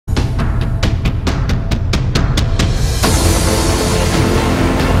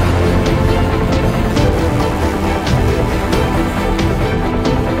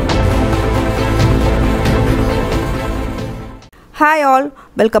Hi all,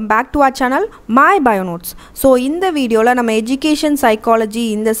 welcome back to our channel My Bio Notes. So in the video la nama education psychology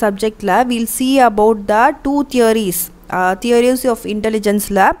in the subject la we'll see about the two theories of intelligence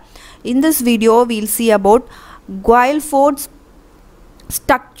la. In this video we'll see about Guilfords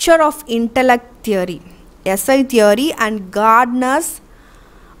structure of intellect theory, SI theory, and Gardner's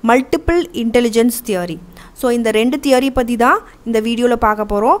multiple intelligence theory. So in the ரெண்டு theory பத்தி தான் இந்த வீடியோல பார்க்க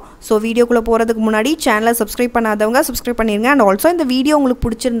போறோம். So வீடியோக்குள்ள போறதுக்கு முன்னாடி சேனலை சப்ஸ்கிரைப் பண்ணாதவங்க சப்ஸ்கிரைப் பண்ணிருங்க. and also இந்த வீடியோ உங்களுக்கு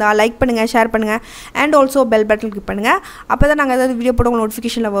பிடிச்சிருந்தா லைக் பண்ணுங்க, ஷேர் பண்ணுங்க, and also bell button click பண்ணுங்க. அப்பதான் நாங்க ஏதாவது வீடியோ போட உங்களுக்கு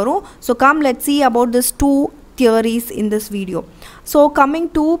நோட்டிஃபிகேஷன்ல வரும். So come let's see about these two theories in this video. So coming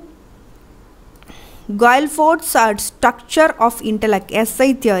to Guilfords structure of intellect,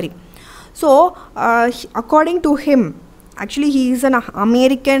 SI theory. So according to him, actually he is an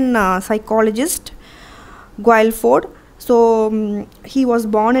American psychologist, Guilford. So he was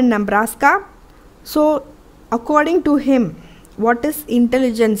born in Nebraska. So according to him, what is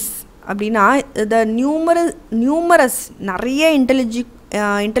intelligence abdina, the numerous நிறைய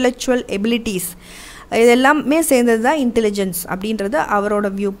intellectual abilities இதெல்லாமே சேர்ந்தது தான் intelligence அப்படின்றது அவரோட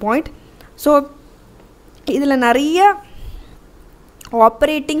view point. So இதில் நிறைய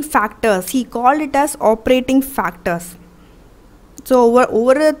operating factors, he called it as operating factors. So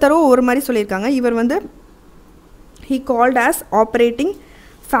ஒவ்வொருத்தரும் ஒவ்வொரு மாதிரி சொல்லியிருக்காங்க. இவர் வந்து he called as operating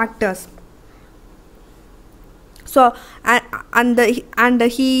factors. So and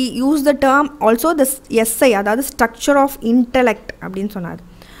he used the term also the SI, அதாவது structure of intellect அப்படின்னு சொன்னார்.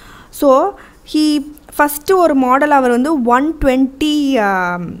 So he first ஒரு மாடல் அவர் வந்து 120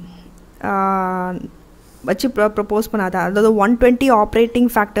 வச்சு ப்ரொப்போஸ் பண்ணாது, அதாவது 120 ஆப்ரேட்டிங்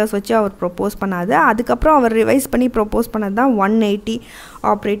ஃபேக்டர்ஸ் வச்சு அவர் ப்ரொப்போஸ் பண்ணாது. அதுக்கப்புறம் அவர் ரிவைஸ் பண்ணி ப்ரொப்போஸ் பண்ணது தான் 180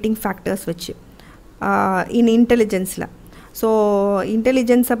 ஆப்ரேட்டிங் ஃபேக்டர்ஸ் வச்சு இன் இன்டெலிஜென்ஸில். ஸோ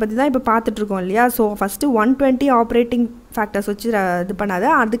இன்டெலிஜென்ஸை பற்றி தான் இப்போ பார்த்துட்ருக்கோம் இல்லையா. ஸோ ஃபஸ்ட்டு 120 ஆப்ரேட்டிங் ஃபேக்டர்ஸ் வச்சு இது பண்ணாது,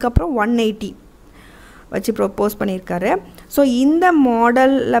 அதுக்கப்புறம் 180 வச்சு ப்ரொப்போஸ் பண்ணியிருக்காரு. ஸோ இந்த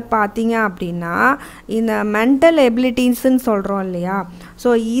மாடலில் பார்த்தீங்க அப்படின்னா இந்த மென்டல் எபிலிட்டிஸ்ன்னு சொல்கிறோம் இல்லையா. ஸோ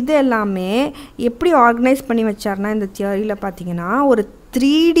இது எல்லாமே எப்படி ஆர்கனைஸ் பண்ணி வச்சார்னா இந்த தியரியில் பார்த்தீங்கன்னா ஒரு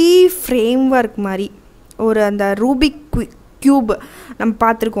 3D ஃப்ரேம் ஒர்க் மாதிரி, ஒரு அந்த ரூபிக் க்யூப் நம்ம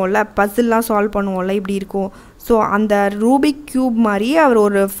பார்த்துருக்கோம்ல, பசில்லாம் சால்வ் பண்ணுவோம்ல, இப்படி இருக்கும். ஸோ அந்த ரூபிக் க்யூப் மாதிரி அவர்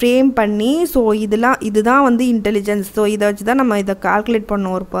ஒரு ஃப்ரேம் பண்ணி, ஸோ இதுதான் வந்து இன்டெலிஜென்ஸ். ஸோ இதை வச்சு தான் நம்ம இதை கால்குலேட்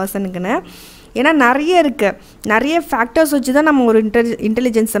பண்ணோம் ஒரு பர்சனுக்குன்னு. ஏன்னா நிறைய இருக்குது, நிறைய ஃபேக்டர்ஸ் வச்சு தான் நம்ம ஒரு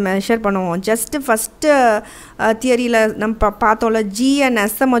இன்டெலிஜென்ஸை மெஷர் பண்ணுவோம். ஜஸ்ட்டு ஃபஸ்ட்டு தியரியில் நம்ம பார்த்தோம்ல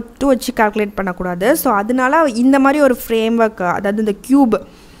GNSஐ மட்டும் வச்சு கால்குலேட் பண்ணக்கூடாது. ஸோ அதனால இந்த மாதிரி ஒரு ஃப்ரேம் ஒர்க், அதாவது இந்த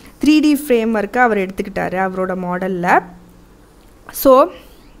 3D ஃப்ரேம் ஒர்க்கை அவர் எடுத்துக்கிட்டாரு அவரோட மாடலில்.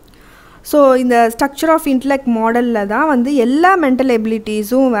 ஸோ இந்த ஸ்ட்ரக்சர் ஆஃப் இன்டெலெக்ட் மாடலில் தான் வந்து எல்லா மென்டல்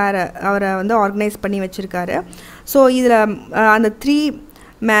எபிலிட்டிஸும் வேறு அவரை வந்து ஆர்கனைஸ் பண்ணி வச்சுருக்காரு. ஸோ இதில் அந்த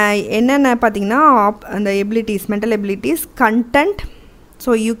என்னென்ன பார்த்தீங்கன்னா அந்த abilities, mental abilities, content.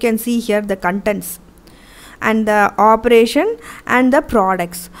 So you can see here the contents and the operation and the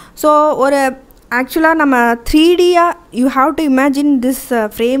products. So ஒரு ஆக்சுவலாக நம்ம 3Dயாக you have to imagine this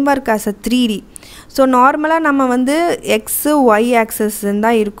frame work as a 3D. So நார்மலாக நம்ம வந்து எக்ஸு ஒய் ஆக்சஸ்ன்னு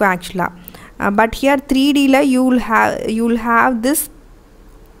தான் இருக்கும் ஆக்சுவலாக. But here 3Dயில் you will have this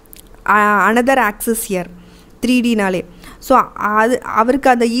another access here 3Dனாலே. So அவருக்கு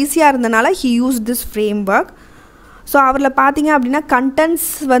அது ஈஸியாக இருந்தனால he use this frame work. So அவரில் பார்த்தீங்க அப்படின்னா கண்டென்ட்ஸ்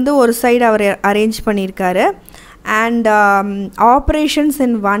வந்து ஒரு சைடு அவர் அரேஞ்ச் பண்ணியிருக்காரு, and operations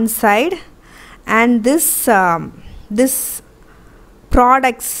in one side, and this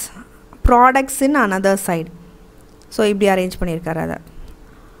products in another side. So இப்படி அரேஞ்ச் பண்ணியிருக்காரு அதை.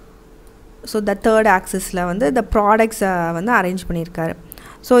 ஸோ த தேர்ட் ஆக்சிஸில் வந்து the products வந்து அரேஞ்ச் பண்ணியிருக்காரு.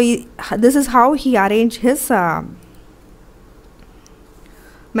 So this is how he arranged his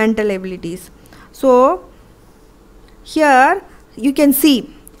mental abilities. So here you can see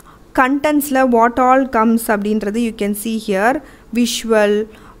contentsல what all comes அப்படின்றது you can see here: visual,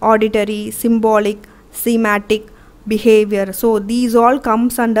 auditory, symbolic, semantic, behavior. So these all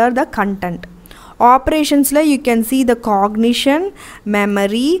comes under the content. Operations la you can see the cognition,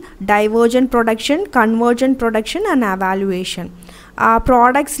 memory, divergent production, convergent production, and evaluation.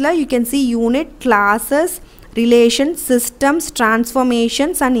 Products la you can see unit, classes, relations, systems,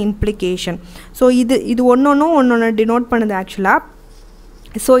 transformations, and implication. So இது ஒன்னொன்னு denote பண்ணுது actually.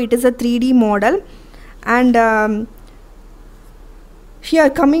 So it is a 3D model. And here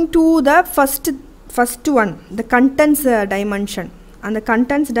coming to the first one, the contents dimension. அந்த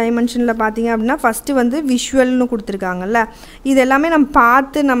contents டைமென்ஷனில் பார்த்தீங்க அப்படின்னா first வந்து விஷுவல்னு கொடுத்துருக்காங்கல்ல. இது எல்லாமே நம்ம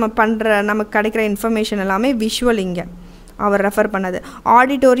பார்த்து நம்ம பண்ணுற நமக்கு கிடைக்கிற இன்ஃபர்மேஷன் எல்லாமே விஷுவல் இங்கே. அவர் ரெஃபர் பண்ணது.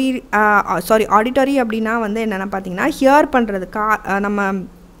 ஆடிட்டரி அப்படின்னா வந்து என்னென்னா பார்த்தீங்கன்னா ஹியர் பண்ணுறது, நம்ம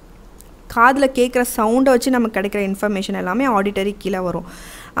காதில் கேட்குற சவுண்டை வச்சு நமக்கு கிடைக்கிற இன்ஃபர்மேஷன் எல்லாமே ஆடிட்டரி கீழே வரும்.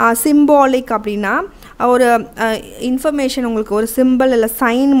 சிம்பாலிக் அப்படின்னா ஒரு இன்ஃபர்மேஷன் உங்களுக்கு ஒரு சிம்பிள் இல்லை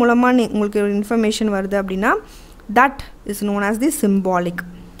சைன் மூலமாக உங்களுக்கு ஒரு இன்ஃபர்மேஷன் வருது அப்படின்னா that is known as the symbolic.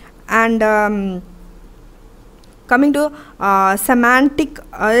 And coming to semantic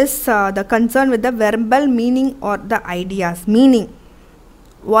is the concern with the verbal meaning or the ideas, meaning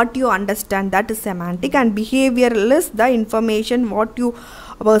what you understand, that is semantic. And behavioral is the information what you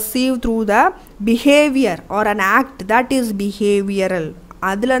perceive through the behavior or an act, that is behavioral.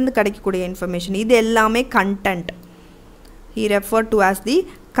 அதுல இருந்து கிடைக்கக்கூடிய information இது எல்லாமே content. He referred to as the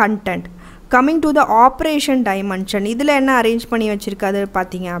content. Coming to the operation dimension, இதில் என்ன arrange பண்ணி வச்சுருக்காது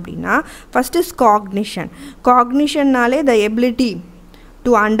பார்த்தீங்க அப்படின்னா first is cognition. காக்னிஷன்னாலே the ability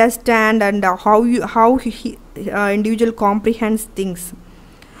to understand and how individual comprehends things.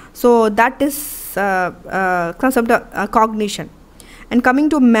 So that is concept of cognition. And coming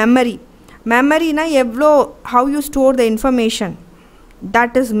to memory, memory-na எவ்வளோ how you store the information,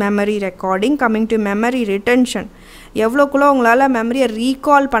 that is memory recording. Coming to memory retention, எவ்வளோக்குள்ள உங்களால் மெமரியை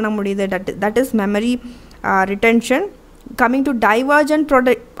recall பண்ண முடியுது, that is memory retention. Coming to divergent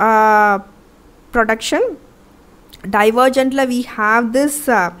production, divergentல we have this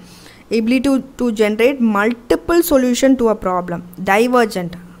ability to generate multiple solution to a problem.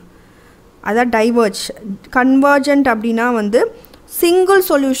 Divergent அதான் diverge. Convergent அப்படின்னா வந்து single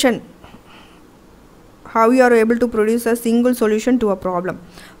solution, how you are able to produce a single solution to a problem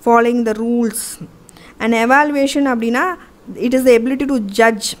following the rules. And evaluation அப்படின்னா it is the ability to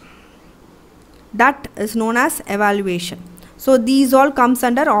judge, that is known as evaluation. So these all comes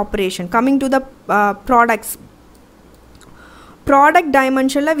under operation. Coming to the products, product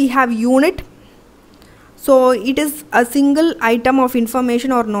dimension we have unit. So it is a single item of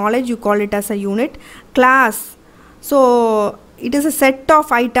information or knowledge, you call it as a unit. Class, so it is a set of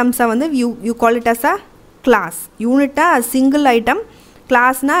items வந்து you call it as a class. Unit a single item,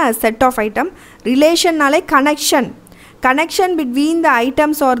 class na a set of item. Relation nale connection between the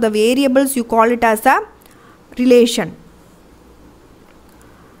items or the variables, you call it as a relation.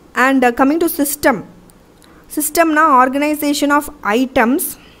 And coming to system na organization of items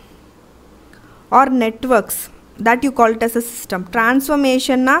or networks, that you call it as a system.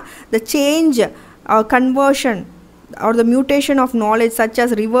 Transformation na the change or conversion or the mutation of knowledge, such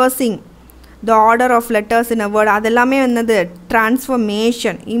as reversing the order of letters in a word, அதெல்லாமே வந்து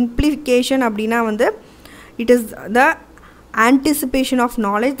transformation. Implication அப்படின்னா வந்து it is the anticipation of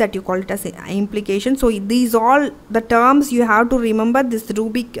knowledge, that you call it as implication. So these all the terms you have to remember. This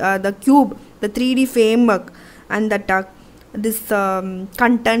Rubik, the cube, the 3D framework, and that this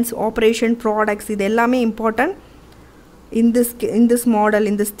contents, operation, products, இது எல்லாமே important in this model,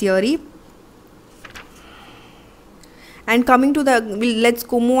 in this theory. And coming to the, let's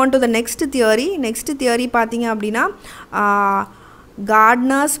move on to the next theory. Next theory பார்த்தீங்க அப்படின்னா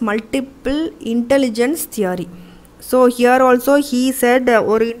Gardner's multiple intelligence theory. So here also he said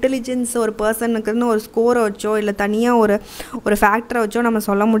ஒரு intelligence ஒரு பர்சனுக்குன்னு ஒரு ஸ்கோரை வச்சோ இல்லை தனியாக ஒரு ஃபேக்டரை வச்சோ நம்ம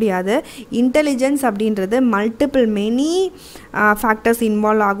சொல்ல முடியாது. இன்டெலிஜென்ஸ் அப்படின்றது மல்டிபிள் மெனி ஃபேக்டர்ஸ்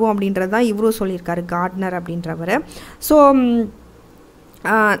இன்வால்வ் ஆகும் அப்படின்றது தான் இவரும் சொல்லியிருக்காரு, கார்ட்னர் அப்படின்றவர். ஸோ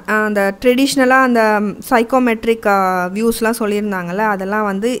அந்த ட்ரெடிஷ்னலாக அந்த சைக்கோமெட்ரிக் வியூஸ்லாம் சொல்லியிருந்தாங்கள்ல, அதெல்லாம்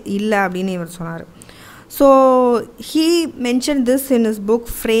வந்து இல்லை அப்படின்னு இவர் சொன்னார். So he mention this in his book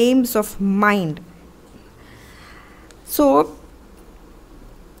frames of mind. So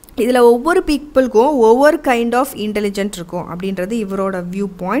இதில் ஒவ்வொரு பீப்புளுக்கும் ஒவ்வொரு கைண்ட் ஆஃப் இன்டெலிஜென்ட் இருக்கும் அப்படின்றது இவரோட வியூ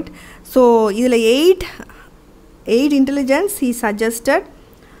பாயிண்ட். ஸோ இதில் eight intelligence he suggested.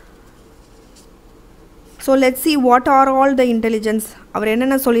 So let's see what are all the intelligence. அவர்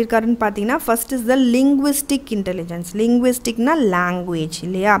என்னென்ன சொல்லியிருக்காருன்னு பார்த்தீங்கன்னா, first is the linguistic intelligence. லிங்குவிஸ்டிக்னா language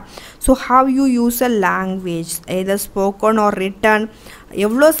இல்லையா? So how you use a language, either spoken R return,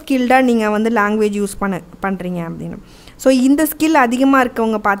 எவ்வளோ ஸ்கில்டாக நீங்கள் வந்து language use பண்ணுறீங்க அப்படின்னு. So இந்த skill அதிகமாக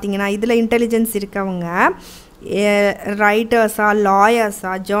இருக்கவங்க பார்த்தீங்கன்னா, இதில் இன்டெலிஜென்ஸ் இருக்கவங்க ரைட்டர்ஸா,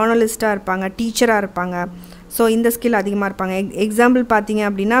 லாயர்ஸா, ஜேர்னலிஸ்ட்டாக இருப்பாங்க, டீச்சராக இருப்பாங்க. ஸோ இந்த ஸ்கில் அதிகமாக இருப்பாங்க. எக்ஸாம்பிள் பார்த்தீங்க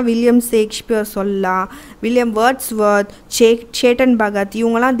அப்படின்னா வில்லியம் ஷேக்ஸ்பியர் சொல்லலாம், வில்லியம் வேர்ட்ஸ்வர்த், சேட்டன் பகத்,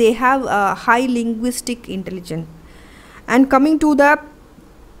 இவங்கெல்லாம் they have high linguistic intelligence. And coming to the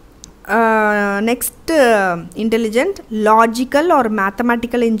next intelligent, logical R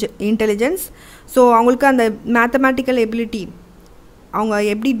mathematical intelligence. So அவங்களுக்கு அந்த மேத்தமேட்டிக்கல் எபிலிட்டி, அவங்க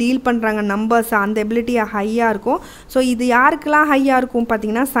எப்படி டீல் பண்ணுறாங்க நம்பர்ஸ், அந்த எபிலிட்டி ஹையாக இருக்கும். ஸோ இது யாருக்கெல்லாம் ஹையாக இருக்கும்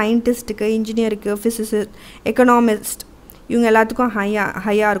பார்த்தீங்கன்னா, சயின்டிஸ்ட்டுக்கு, இன்ஜினியருக்கு, ஃபிசிசிஸ்ட், எக்கனாமிஸ்ட், இவங்க எல்லாத்துக்கும்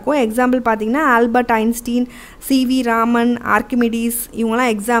ஹையாக இருக்கும். எக்ஸாம்பிள் பார்த்தீங்கன்னா Albert Einstein, CV Raman, Archimedes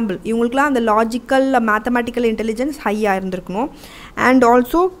இவங்கெல்லாம் எக்ஸாம்பிள். இவங்களுக்குலாம் அந்த லாஜிக்கல் மேத்தமெட்டிக்கல் இன்டெலிஜென்ஸ் ஹையாக இருந்திருக்கணும். And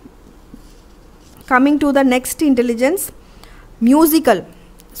also coming to the next intelligence, musical.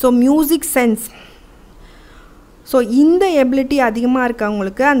 So music sense. So இந்த எபிலிட்டி அதிகமாக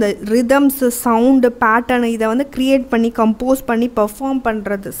இருக்கவங்களுக்கு அந்த ரிதம்ஸு, சவுண்டு, பேட்டர்ன் இதை வந்து க்ரியேட் பண்ணி கம்போஸ் பண்ணி பர்ஃபார்ம்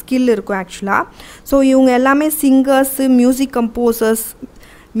பண்ணுறது ஸ்கில் இருக்கும் ஆக்சுவலாக. ஸோ இவங்க எல்லாமே சிங்கர்ஸு, மியூசிக் கம்போசர்ஸ்,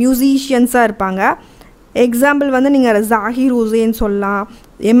 மியூசிஷியன்ஸாக இருப்பாங்க. எக்ஸாம்பிள் வந்து நீங்கள் ஜாகிர் ஹுசேன் சொல்லலாம்,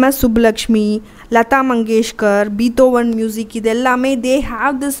 MS Subbulakshmi, Latha Mangeshkar, Beethoven music, இது எல்லாமே they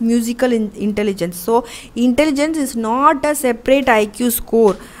have this musical intelligence. So intelligence is not a separate IQ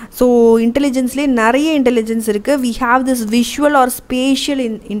score. So இன்டெலிஜென்ஸ்லேயே நிறைய இன்டெலிஜென்ஸ் இருக்குது. We have this visual R spatial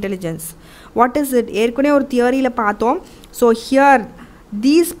intelligence. What is it? ஏற்கனவே ஒரு தியரியில் பார்த்தோம். ஸோ ஹியர்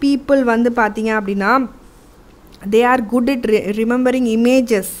தீஸ் பீப்புள் வந்து பார்த்தீங்க அப்படின்னா they are good it remembering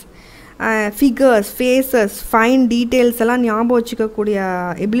images, figures, faces, fine details எல்லாம் ஞாபகம் வச்சுக்கக்கூடிய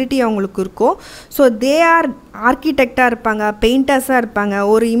எபிலிட்டி அவங்களுக்கு இருக்கும். ஸோ தே ஆர் ஆர்கிடெக்டாக இருப்பாங்க, பெயிண்டர்ஸாக இருப்பாங்க.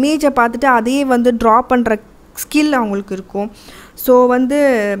 ஒரு இமேஜை பார்த்துட்டு அதையே வந்து ட்ரா பண்ணுற ஸ்கில் அவங்களுக்கு இருக்கும். ஸோ வந்து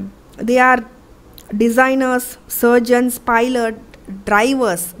they are designers, surgeons, pilot,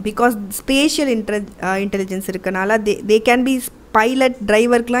 drivers. Because spatial intelligence இருக்கனால தே கேன் பி பைலட்,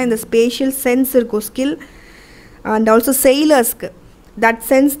 டிரைவருக்குலாம் இந்த ஸ்பேஷியல் சென்ஸ் இருக்கும், skill. And also செயிலர்ஸ்க்கு that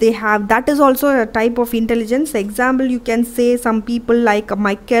sense they have, that is also a type of intelligence. Example, you can say some people like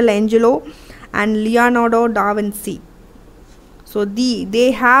Michelangelo and Leonardo da Vinci. So they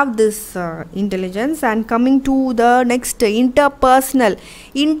have this intelligence. And coming to the next, interpersonal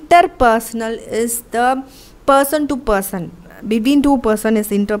is the person to person, between two person is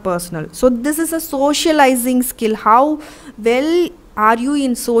interpersonal. So this is a socializing skill. How well are you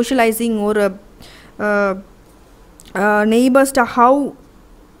in socializing, or neighbors to how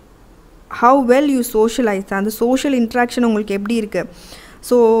well you socialize, and the social interaction உங்களுக்கு எப்படி இருக்கு.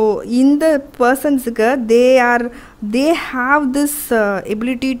 So இந்த பர்சன்ஸுக்கு they have this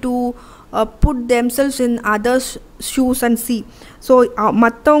ability to put themselves in others shoes and see. So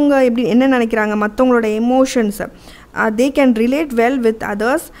மற்றவங்க எப்படி என்ன நினைக்கிறாங்க, மற்றவங்களோட emotions, they can relate well with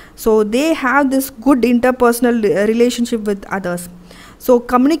others. So they have this good interpersonal relationship with others. So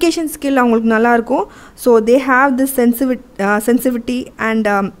communication skill அவங்களுக்கு நல்லாயிருக்கும். So they have this sensitivity and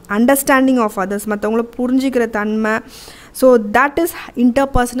understanding of others, மற்றவங்கள புரிஞ்சிக்கிற தன்மை. So that is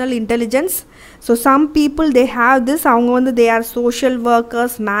interpersonal intelligence. So some people they have this. அவங்க வந்து they are social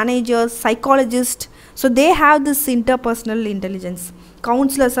workers, managers, psychologist. So they have this interpersonal intelligence.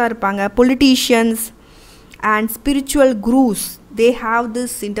 கவுன்சிலர்ஸாக இருப்பாங்க, politicians and spiritual cruise, they have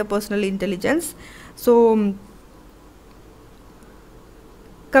this interpersonal intelligence. So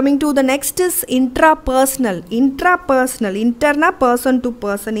coming to the next is intrapersonal. Interna person to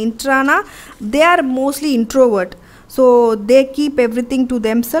person, intrana they are mostly introvert. So they keep everything to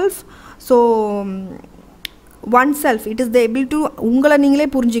themselves. So oneself, it is the ability to உங்களை நீங்களே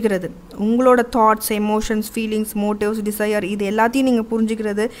புரிஞ்சிக்கிறது, உங்களோட thoughts, emotions, feelings, motives, desire, இது எல்லாத்தையும் நீங்கள்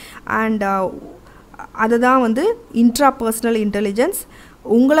புரிஞ்சிக்கிறது. And அதுதான் வந்து intrapersonal intelligence.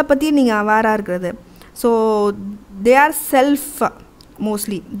 உங்களை பற்றி நீங்கள் அவேராக இருக்கிறது. So they are self,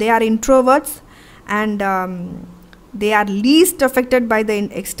 mostly they are introverts, and they are least affected by the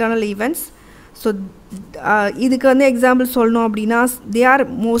external events. So இதுக்கு வந்து எக்ஸாம்பிள் சொல்லணும் அப்படின்னா they are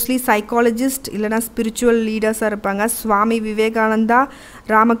mostly psychologist இல்லைனா spiritual leaders-ஆக இருப்பாங்க. சுவாமி விவேகானந்தா,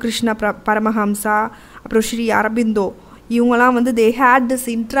 ராமகிருஷ்ண பரமஹம்சா, அப்புறம் ஸ்ரீ அரபிந்தோ, இவங்கெல்லாம் வந்து they had this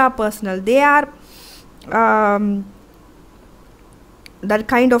intrapersonal, they are that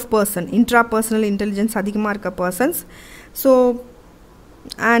kind of person, intrapersonal intelligence அதிகமாக இருக்க persons. So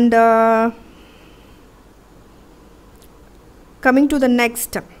and coming to the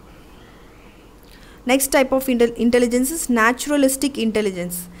next type of intelligence is naturalistic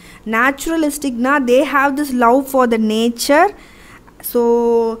intelligence. Naturalistic na they have this love for the nature. So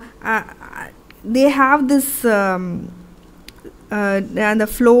they have this and the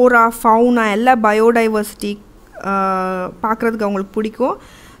flora, fauna ella biodiversity பார்க்குறதுக்கு அவங்களுக்கு பிடிக்கும்.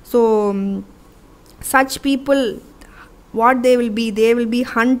 So such people, what they will be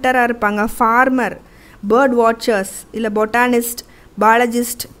ஹண்டராக இருப்பாங்க, farmer, bird watchers, இல்லை botanist,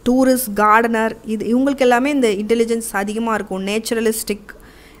 பாலஜிஸ்ட், tourist, gardener. இவங்களுக்கு எல்லாமே இந்த intelligence அதிகமாக இருக்கும், நேச்சுரலிஸ்டிக்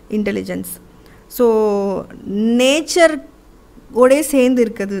இன்டெலிஜென்ஸ். ஸோ நேச்சர் ஓடே சேர்ந்து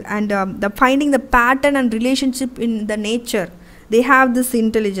இருக்குது. And the finding the pattern and relationship in the nature, they have this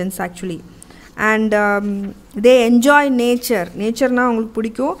intelligence actually. And they enjoy nature-na அவங்களுக்கு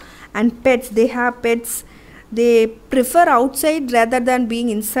பிடிக்கும். And pets, they have pets. They prefer outside rather than being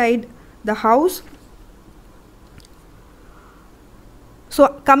inside the house. So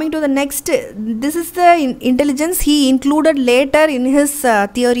coming to the next, this is the intelligence he included later in his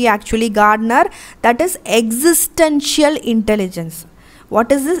theory actually, Gardner, that is existential intelligence.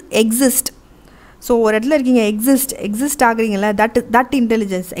 What is this? Exist. So ஒரு இடத்துல இருக்கீங்க, exist ஆகுறீங்களா, that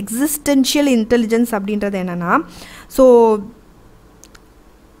intelligence, existential intelligence அப்படின்றது என்னென்னா, so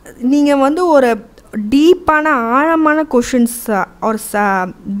நீங்கள் வந்து ஒரு டீப்பான ஆழமான questions ஒரு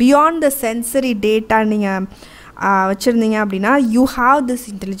பியாண்ட் த சென்சரி டேட்டா நீங்கள் வச்சுருந்தீங்க அப்படின்னா, you have this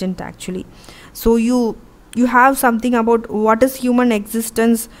intelligent actually. So you have something about what is human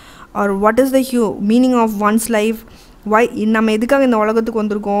existence R what is the meaning of one's life, நம்ம எதுக்காக இந்த உலகத்துக்கு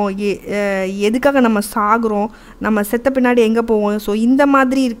வந்திருக்கோம், எதுக்காக நம்ம சாகுறோம், நம்ம செத்த பின்னாடி எங்கே போவோம். ஸோ இந்த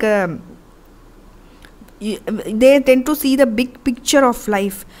மாதிரி இருக்க they tend to see the big picture of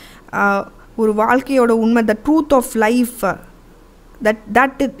life, ஒரு வாழ்க்கையோட உண்மை, the truth of life,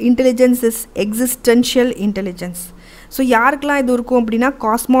 that intelligence is existential intelligence. So யாருக்கெல்லாம் இது இருக்கும் அப்படின்னா,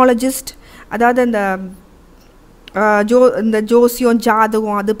 காஸ்மாலஜிஸ்ட், அதாவது இந்த ஜோசியம்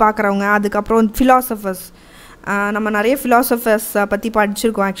ஜாதகம் அது பார்க்குறவங்க, அதுக்கப்புறம் ஃபிலாசபர்ஸ், நம்ம நிறைய ஃபிலாசபர்ஸ் பற்றி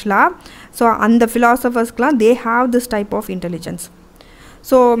படிச்சிருக்கோம் ஆக்சுவலாக. ஸோ அந்த ஃபிலாசபர்ஸ்க்கெலாம் they have this type of intelligence.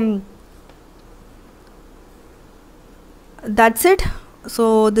 So that's it. So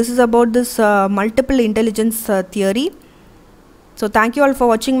this is about this multiple intelligence theory. So thank you all for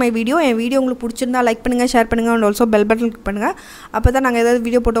watching my video. N video உங்களுக்கு பிடிச்சிருந்தா லைக் பண்ணுங்கள், share பண்ணுங்கள், and also bell button click பண்ணுங்கள். அப்போ தான் நாங்கள் ஏதாவது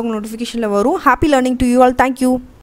video போட்டு உங்களுக்கு நோட்டிஃபிகேஷனில் வரும். Happy learning to you all. Thank you.